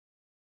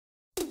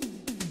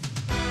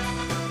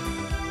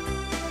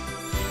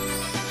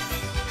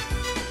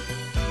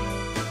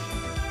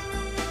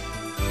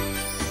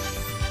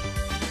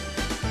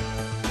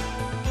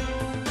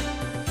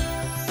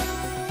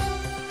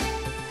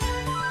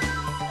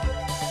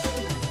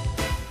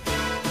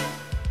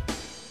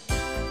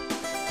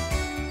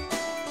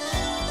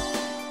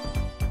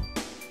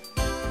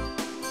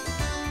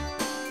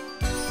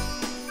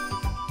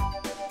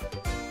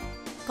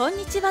こん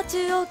にちは、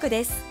中央区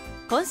です。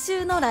今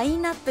週のライ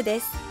ンナップで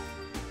す。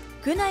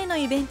区内の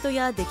イベント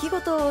や出来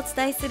事をお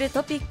伝えする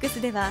トピック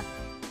スでは、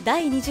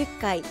第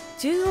20回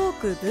中央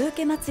区ブー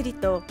ケ祭り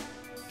と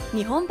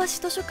日本橋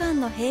図書館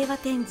の平和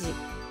展示、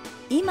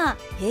今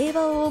平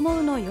和を思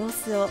うの様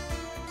子を、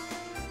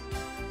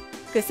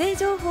区政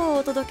情報を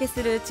お届け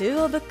する中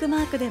央ブックマ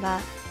ークでは、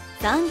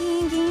参議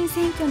院議員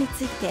選挙に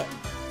ついて、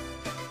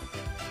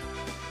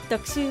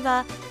特集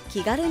は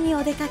気軽に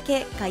お出か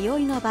け通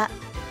いの場。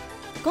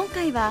今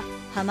回は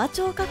浜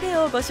町カフ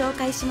ェをご紹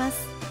介しま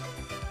す。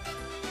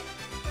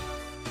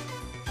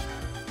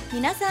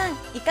皆さん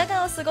いか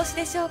がお過ごし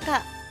でしょう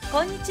か。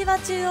こんにちは、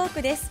中央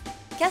区です。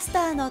キャス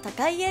ターの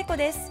高井英子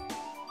です。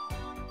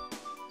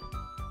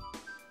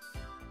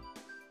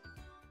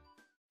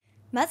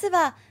まず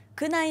は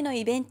区内の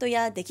イベント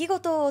や出来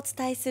事をお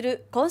伝えす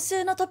る今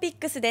週のトピッ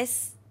クスで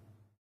す。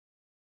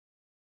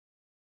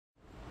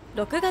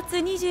6月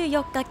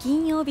24日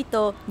金曜日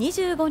と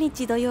25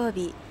日土曜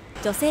日、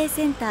女性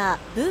センター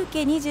ブー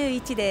ケ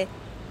21で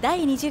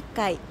第20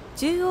回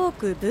中央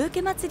区ブー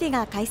ケ祭り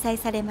が開催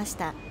されまし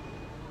た。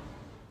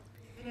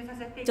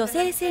女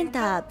性セン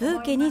ターブ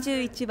ーケ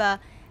21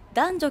は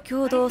男女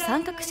共同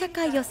参画社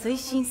会を推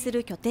進す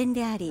る拠点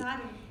であり、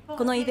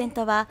このイベン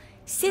トは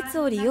施設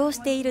を利用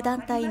している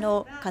団体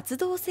の活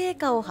動成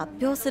果を発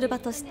表する場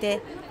とし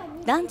て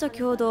男女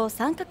共同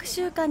参画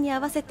週間に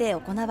合わせて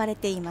行われ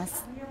ていま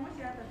す。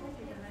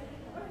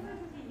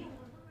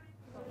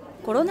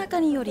コロナ禍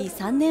により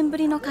3年ぶ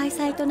りの開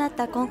催となっ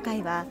た今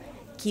回は、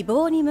希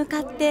望に向か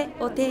って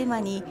をテー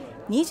マに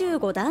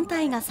25団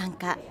体が参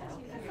加。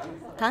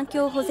環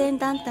境保全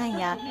団体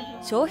や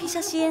消費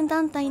者支援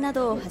団体な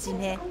どをはじ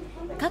め、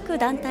各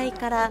団体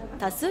から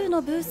多数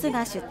のブース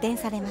が出展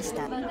されまし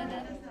た。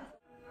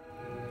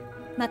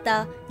ま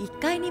た1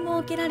階に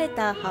設けられ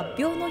た発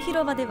表の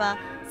広場では、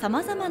さ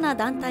まざまな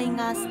団体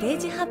がステー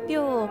ジ発表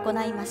を行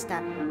いまし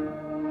た。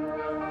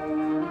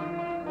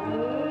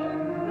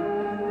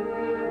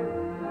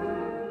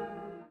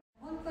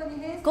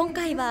今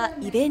回は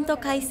イベント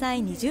開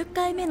催20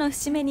回目の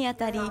節目にあ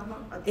たり、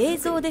映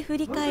像で振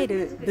り返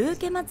るブー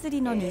ケ祭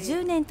りの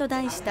20年と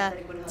題した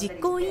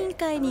実行委員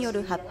会によ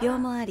る発表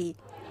もあり、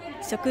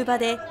職場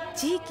で、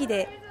地域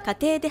で、家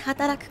庭で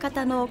働く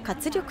方の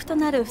活力と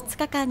なる2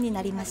日間に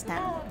なりまし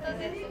た。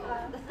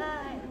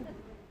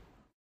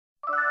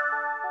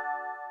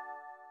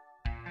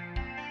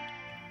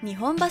日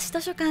本橋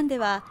図書館で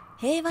は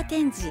平和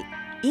展示、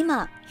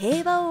今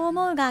平和を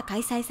思うが開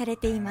催され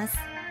ています。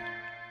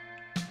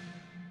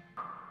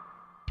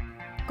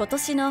今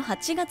年の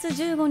8月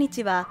15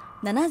日は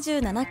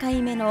77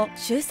回目の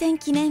終戦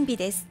記念日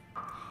です。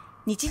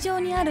日常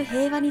にある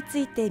平和につ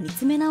いて見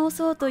つめ直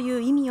そうとい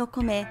う意味を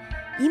込め、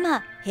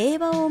今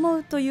平和を思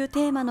うという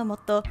テーマのも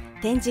と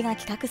展示が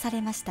企画され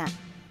ました。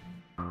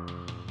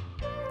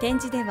展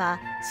示では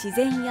自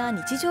然や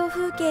日常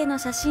風景の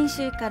写真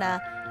集か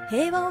ら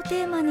平和を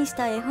テーマにし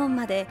た絵本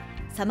まで、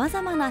さま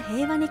ざまな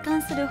平和に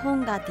関する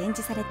本が展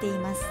示されてい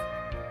ます。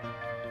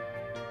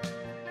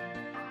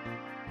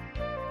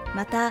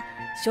また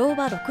昭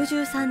和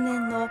63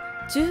年の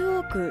中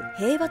央区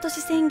平和都市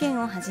宣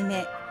言をはじ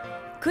め、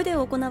区で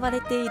行われ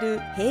てい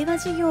る平和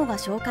事業が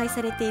紹介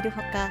されている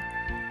ほか、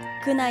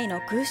区内の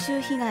空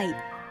襲被害、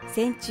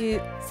戦中・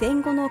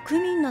戦後の区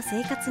民の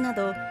生活な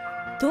ど、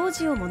当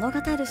時を物語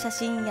る写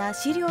真や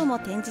資料も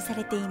展示さ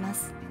れていま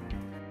す。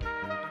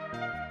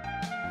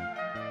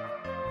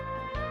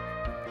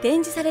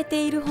展示され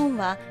ている本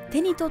は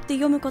手に取って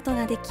読むこと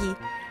ができ、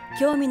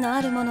興味の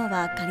あるもの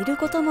は借りる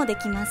こともで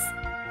きます。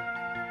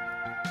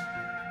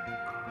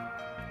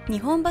日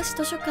本橋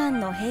図書館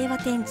の平和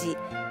展示、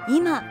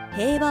今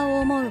平和を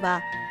思うは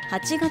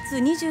8月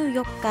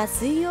24日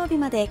水曜日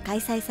まで開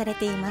催され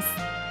ています。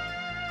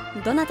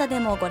どなたで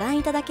もご覧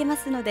いただけま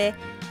すので、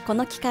こ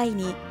の機会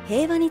に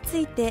平和につ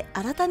いて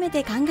改め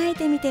て考え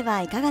てみて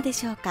はいかがで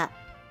しょうか。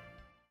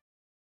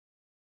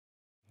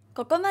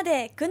ここま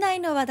で区内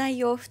の話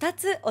題を2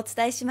つお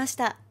伝えしまし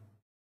た。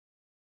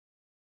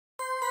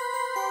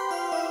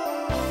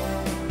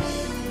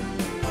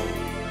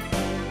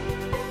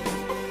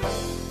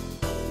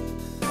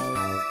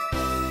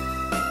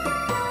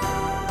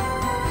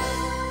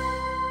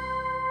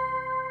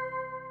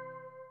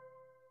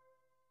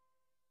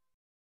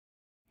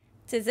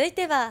続い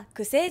ては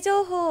区政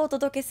情報をお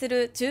届けす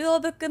る中央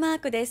ブックマー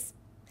クです。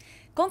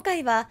今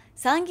回は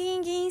参議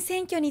院議員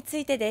選挙につ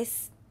いてで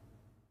す。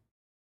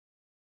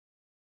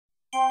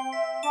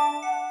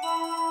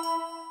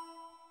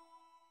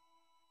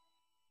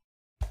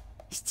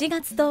7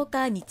月10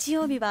日日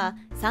曜日は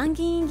参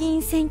議院議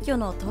員選挙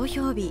の投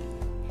票日。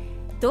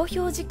投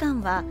票時間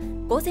は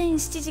午前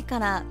7時か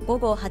ら午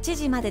後8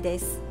時までで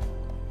す。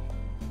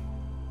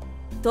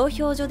投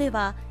票所で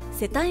は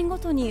世帯ご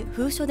とに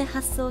封書で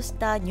発送し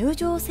た入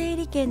場整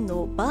理券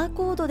のバー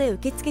コードで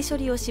受付処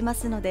理をしま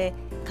すので、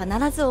必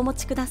ずお持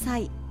ちくださ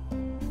い。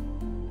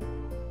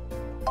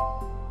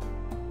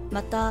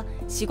また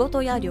仕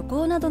事や旅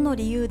行などの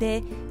理由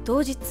で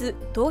当日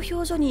投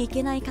票所に行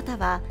けない方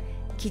は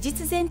期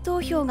日前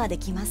投票がで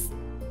きます。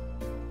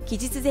期期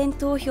日前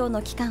投票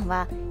の期間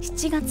は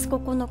7月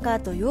9日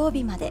土曜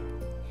日まで。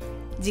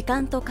時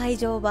間と会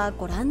場は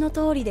ご覧の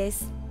通りで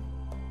す。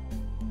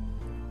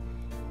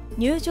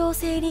入場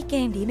整理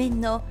券利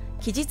免の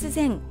期日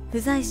前不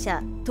在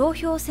者投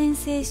票宣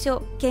誓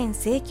書兼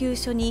請求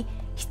書に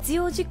必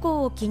要事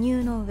項を記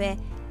入の上、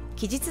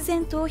期日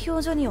前投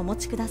票所にお持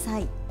ちくださ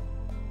い。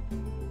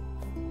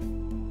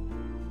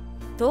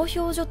投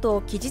票所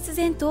と期日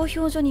前投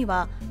票所に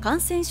は感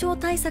染症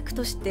対策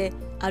として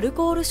アル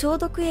コール消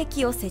毒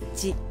液を設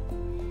置。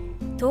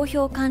投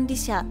票管理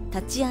者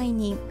立会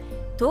人、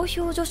投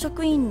票所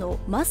職員の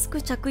マス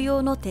ク着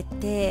用の徹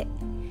底、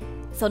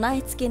備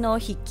え付けの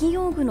筆記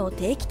用具の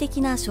定期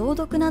的な消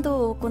毒な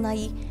どを行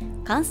い、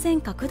感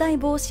染拡大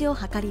防止を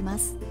図りま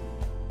す。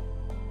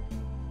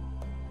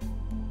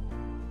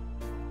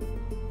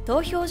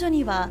投票所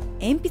には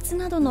鉛筆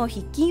などの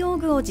筆記用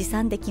具を持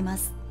参できま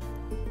す。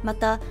ま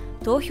た、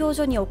投票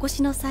所にお越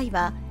しの際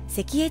は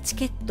席エチ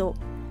ケット、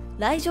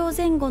来場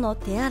前後の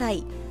手洗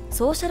い、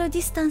ソーシャルデ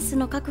ィスタンス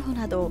の確保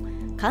など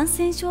感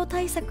染症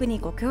対策に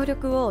ご協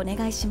力をお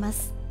願いしま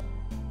す。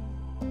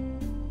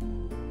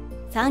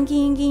参議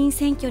院議員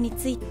選挙に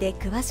ついて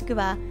詳しく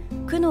は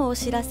区のお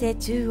知らせ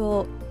中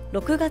央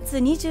6月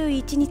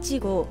21日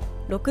号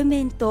6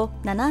面と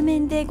7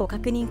面でご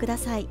確認くだ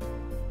さい。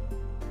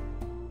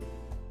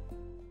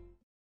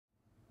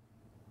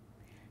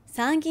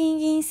参議院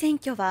議員選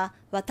挙は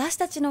私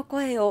たちの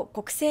声を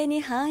国政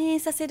に反映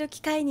させる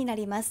機会にな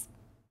ります。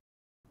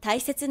大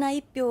切な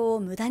一票を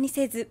無駄に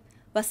せず、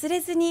忘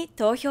れずに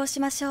投票し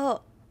ましょ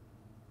う。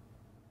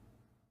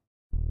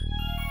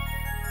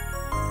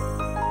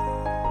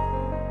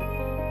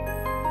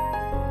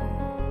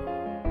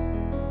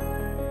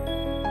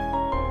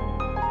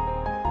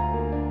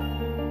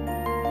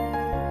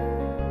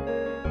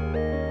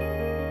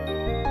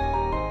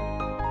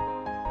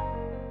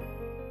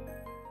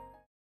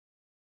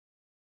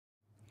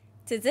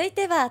続い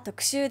ては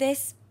特集で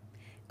す。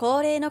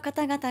高齢の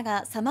方々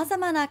がさまざ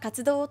まな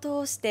活動を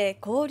通して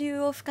交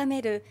流を深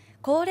める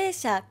高齢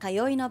者通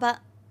いの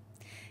場。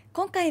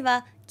今回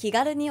は気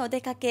軽にお出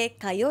かけ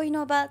通い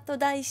の場と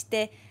題し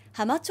て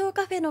浜町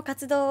カフェの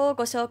活動を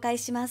ご紹介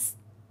します。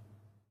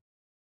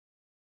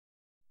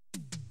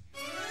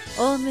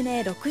おおむ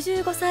ね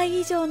65歳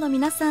以上の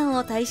皆さん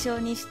を対象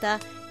にした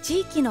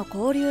地域の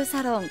交流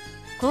サロン、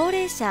高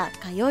齢者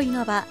通い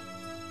の場。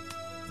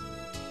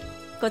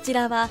こち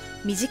らは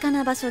身近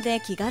な場所で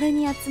気軽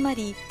に集ま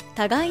り、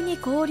互いに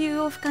交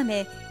流を深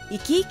め、生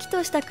き生き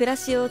とした暮ら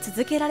しを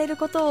続けられる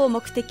ことを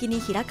目的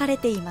に開かれ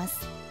ていま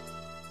す。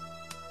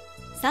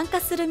参加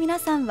する皆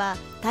さんは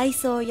体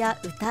操や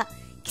歌、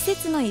季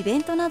節のイベ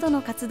ントなど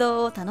の活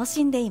動を楽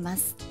しんでいま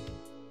す。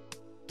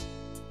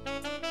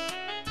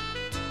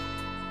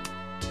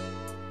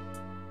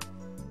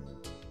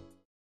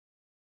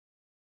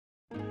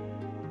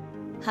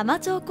浜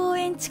町公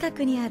園近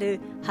くにある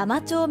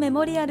浜町メ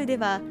モリアルで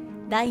は、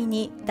第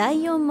2、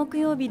第4木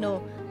曜日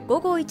の午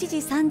後1時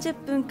30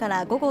分か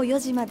ら午後4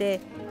時まで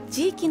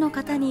地域の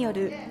方によ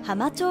る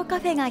浜町カ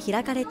フェが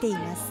開かれてい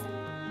ます。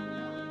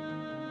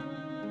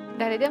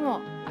誰でも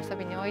遊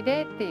びにおい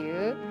でってい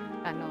う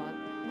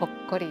ほっ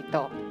こり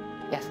と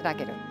安ら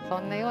げる、そ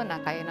んなような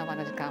通いの場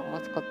の時間を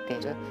作って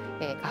いる、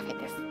カフェ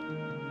です。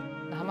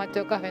浜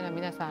町カフェの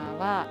皆さん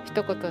は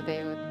一言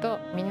で言うと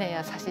みんな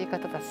優しい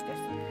方たちです。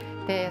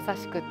で、優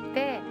しくっ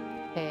て、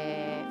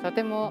と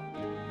ても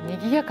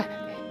賑やか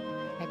な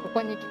ね、こ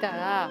こに来た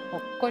らほ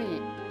っこり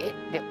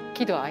で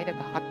喜怒哀楽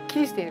がはっ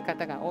きりしている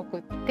方が多く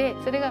って、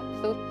それが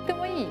とって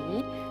もいい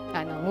ム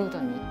ード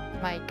に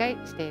毎回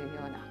しているよ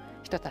うな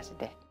人たち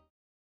で、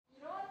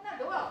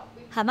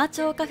浜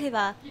町カフェ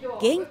は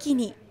元気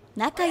に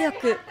仲良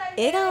く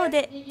笑顔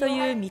でと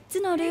いう3つ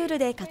のルール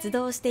で活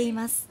動してい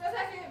ます。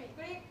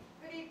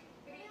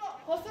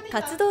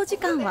活動時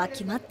間は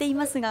決まってい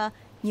ますが、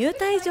入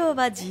退場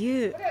は自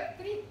由。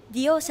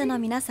利用者の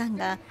皆さん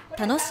が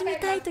楽しみ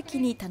たいとき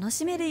に楽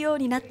しめるよう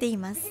になってい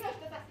ます。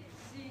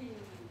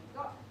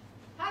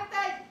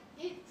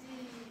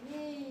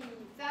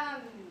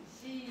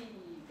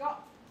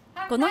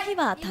この日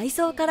は体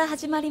操から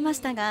始まりまし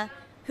たが、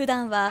普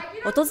段は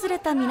訪れ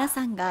た皆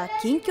さんが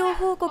近況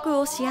報告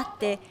をし合っ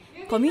て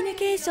コミュニ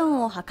ケーショ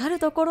ンを図る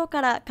ところ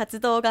から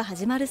活動が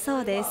始まるそ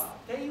うです。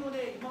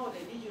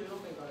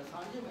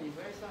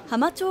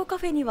浜町カ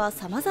フェには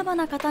さまざま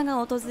な方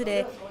が訪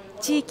れ、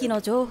地域の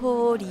情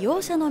報を利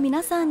用者の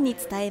皆さんに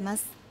伝えま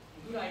す。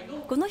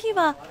この日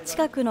は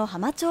近くの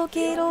浜町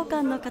敬老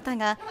館の方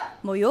が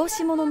催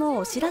し物の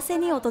お知らせ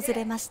に訪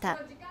れました。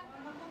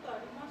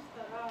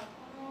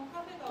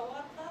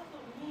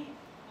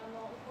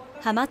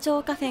浜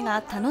町カフェ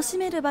が楽し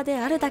める場で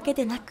あるだけ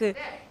でなく、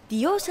利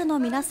用者の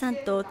皆さん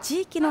と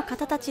地域の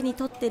方たちに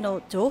とって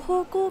の情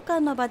報交換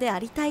の場であ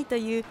りたいと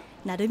いう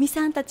成美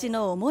さんたち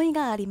の思い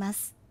がありま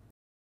す。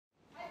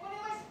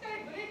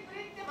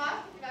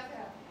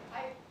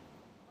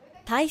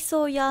体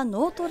操や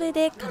脳トレ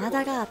で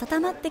体が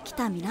温まってき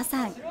た皆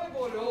さん。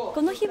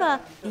この日は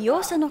利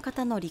用者の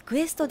方のリク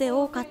エストで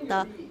多かっ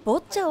たボ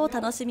ッチャを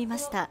楽しみま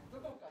した。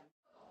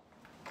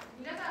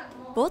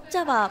ボッチ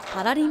ャは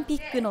パラリンピ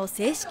ックの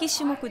正式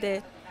種目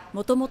で、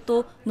もとも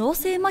と脳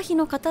性麻痺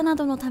の方な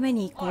どのため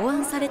に考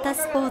案された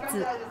スポー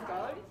ツ。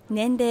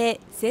年齢、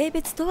性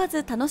別問わ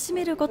ず楽し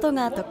めること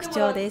が特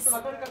徴です。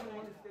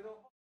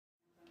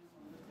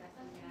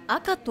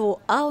赤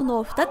と青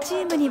の2チ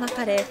ームに分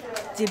かれ、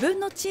自分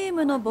のチー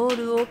ムのボー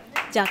ルを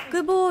ジャッ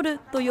クボール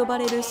と呼ば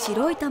れる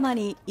白い球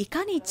にい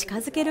かに近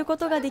づけるこ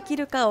とができ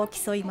るかを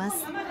競いま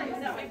す。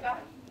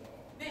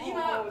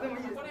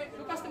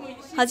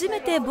初め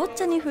てボッ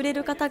チャに触れ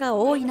る方が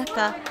多い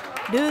中、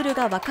ルール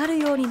が分かる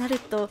ようになる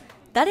と、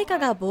誰か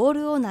がボー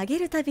ルを投げ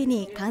るたび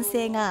に歓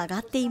声が上が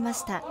っていま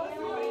した。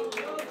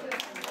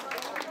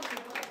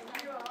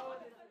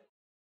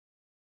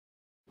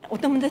お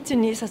友達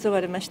に誘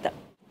われました。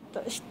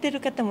知ってる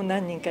方も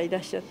何人かいら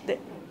っしゃって、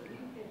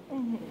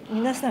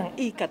皆さん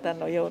いい方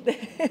のよう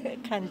で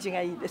感じ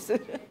がいいです。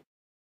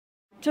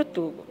ちょっ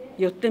と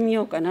寄ってみ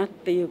ようかなっ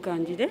ていう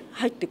感じで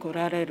入ってこ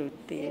られるっ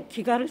ていう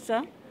気軽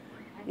さ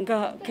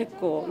が結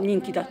構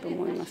人気だと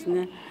思います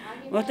ね。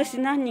私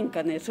何人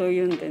かね、そうい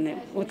うんで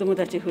ね、お友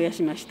達増や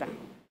しました。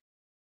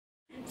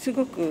す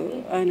ご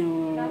く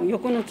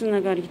横のつ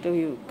ながりと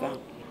いうか、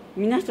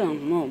皆さん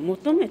も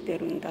求めて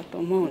るんだと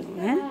思うの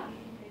ね。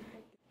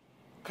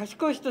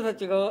賢い人た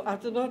ちが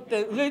集まっ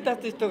て上に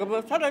立つ人がも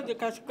うさらに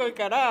賢い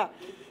から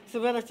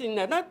素晴らしいん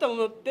だなと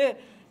思って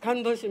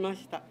感動しま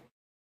した。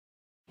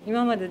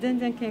今まで全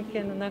然経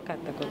験のなかっ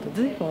たこと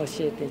ずいぶん教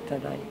えていた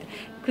だいて、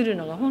来る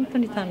のが本当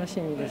に楽し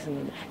みです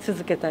ので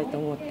続けたいと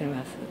思って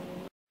ます。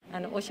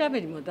おしゃべ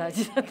りも大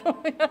事だと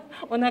思います。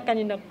お腹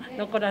に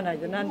残らない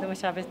で何でも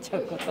しゃべっちゃ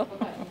うこと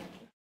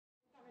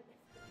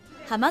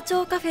浜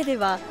町カフェで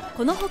は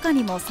この他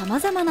にもさま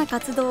ざまな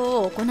活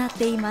動を行っ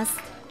ています。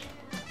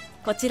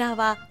こちら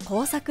は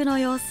工作の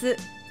様子。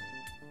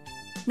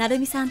成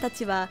美さんた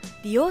ちは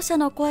利用者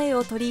の声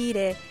を取り入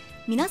れ、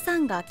皆さ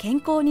んが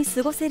健康に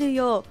過ごせる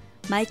よ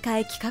う毎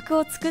回企画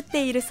を作っ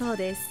ているそう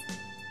です。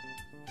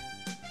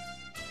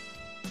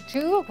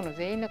中央区の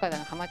全員の方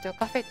が浜町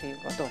カフェという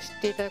ことを知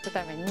っていただく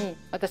ために、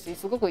私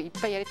すごくいっ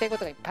ぱいやりたいこ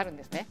とがいっぱいあるん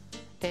ですね。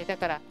でだ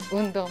から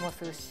運動も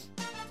するし、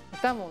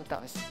歌も歌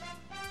うし、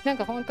なん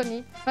か本当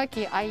に和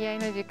気あいあい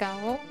の時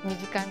間を2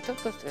時間ちょっ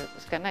と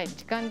しかない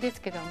時間です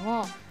けど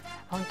も、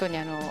本当に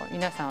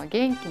皆さんは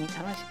元気に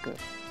楽しく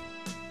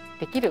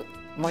できる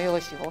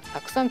催しをた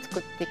くさん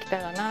作っていきた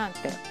いななん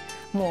て、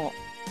も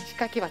う仕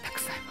掛けはたく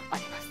さんあ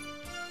ります。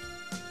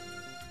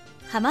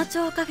浜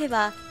町カフェ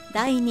は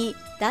第2、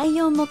第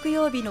4木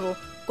曜日の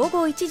午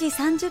後1時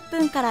30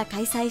分から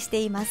開催して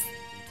います。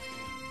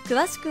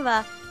詳しく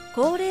は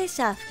高齢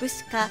者福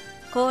祉課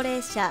高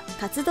齢者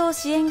活動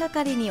支援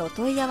係にお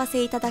問い合わ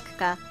せいただく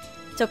か、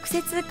直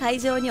接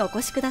会場にお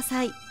越しくだ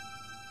さい。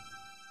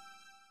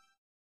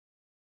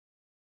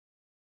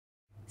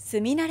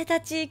住み慣れた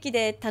地域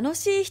で楽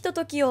しいひと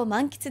ときを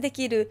満喫で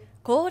きる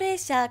高齢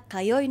者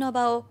通いの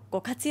場を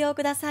ご活用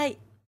ください。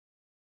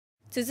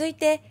続い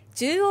て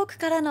中央区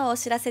からのお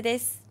知らせで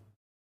す。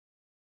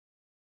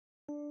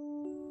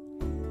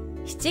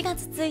7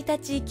月1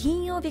日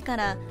金曜日か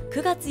ら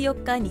9月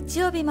4日日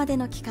曜日まで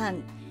の期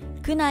間、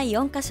区内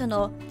4カ所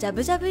のジャ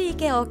ブジャブ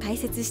池を開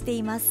設して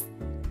います。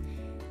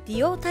利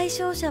用対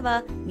象者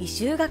は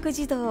未就学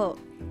児童、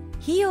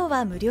費用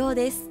は無料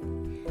です。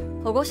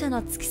保護者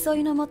の付き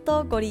添いのも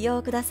とご利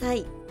用くださ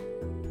い。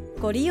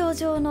ご利用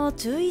上の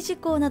注意事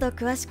項など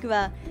詳しく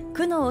は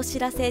区のお知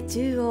らせ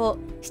中央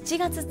7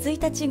月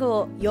1日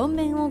号4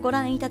面をご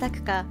覧いただ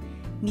くか、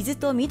水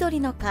と緑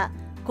の課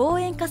公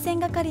園河川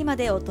係ま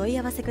でお問い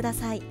合わせくだ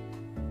さい。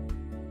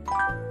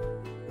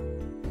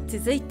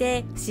続い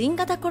て新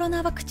型コロ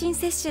ナワクチン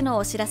接種の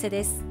お知らせ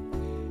です。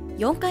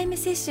4回目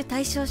接種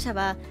対象者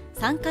は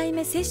3回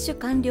目接種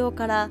完了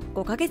から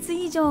5ヶ月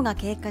以上が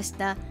経過し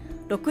た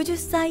60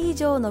歳以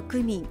上の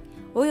区民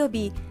およ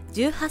び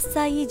18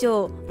歳以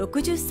上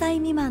60歳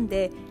未満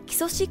で基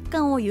礎疾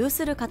患を有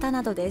する方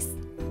などです。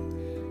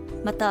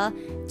また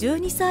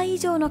12歳以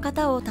上の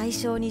方を対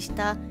象にし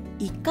た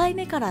1回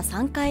目から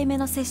3回目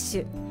の接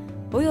種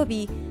およ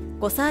び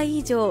5歳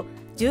以上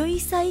11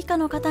歳以下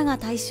の方が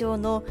対象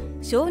の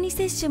小児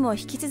接種も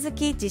引き続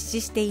き実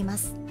施していま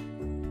す。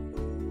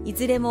い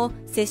ずれも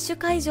接種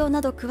会場な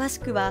ど詳し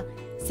くは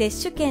接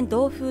種券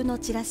同封の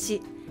チラ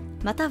シ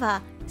また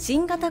は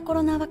新型コ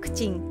ロナワク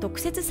チン特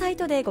設サイ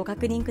トでご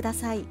確認くだ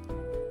さい。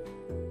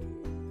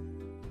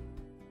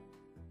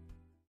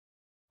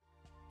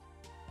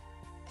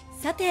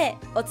さて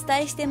お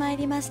伝えしてまい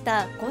りまし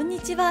たこんに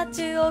ちは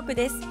中央区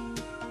です。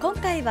今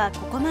回は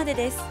ここまで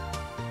です。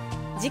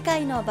次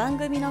回の番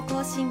組の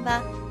更新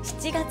は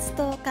7月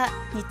10日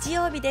日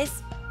曜日で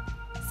す。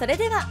それ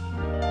で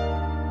は。